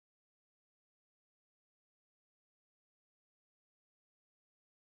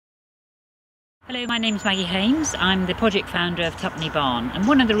Hello, my name's Maggie Hames. I'm the project founder of Tuppenny Barn, and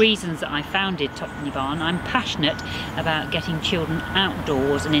one of the reasons that I founded Tuppenny Barn, I'm passionate about getting children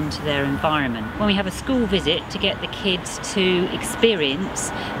outdoors and into their environment. When we have a school visit, to get the kids to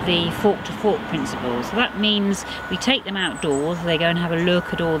experience the fork-to-fork principle. So that means we take them outdoors, they go and have a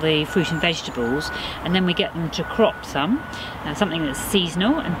look at all the fruit and vegetables, and then we get them to crop something that's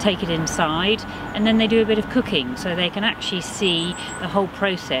seasonal, and take it inside, and then they do a bit of cooking so they can actually see the whole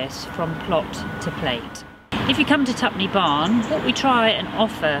process from plot to plate. If you come to Tuppenny Barn, what we try and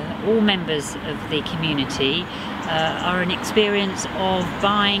offer all members of the community are an experience of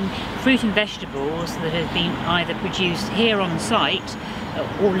buying fruit and vegetables that have been either produced here on site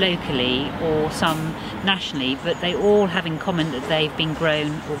or locally or some nationally, but they all have in common that they've been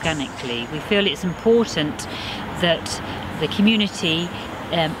grown organically. We feel it's important that the community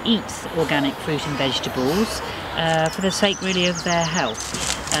eats organic fruit and vegetables for the sake really of their health.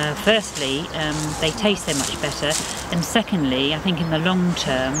 Firstly, they taste so much better, and secondly, I think in the long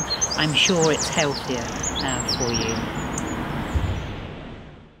term, I'm sure it's healthier for you.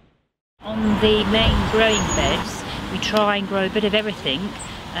 On the main growing beds, we try and grow a bit of everything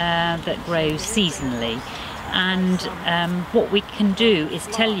that grows seasonally. And what we can do is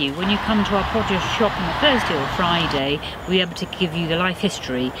tell you, when you come to our produce shop on a Thursday or Friday, we'll be able to give you the life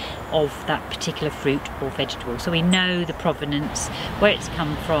history of that particular fruit or vegetable. So we know the provenance, where it's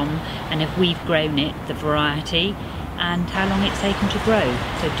come from, and if we've grown it, the variety, and how long it's taken to grow.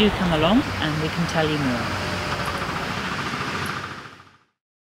 So do come along and we can tell you more.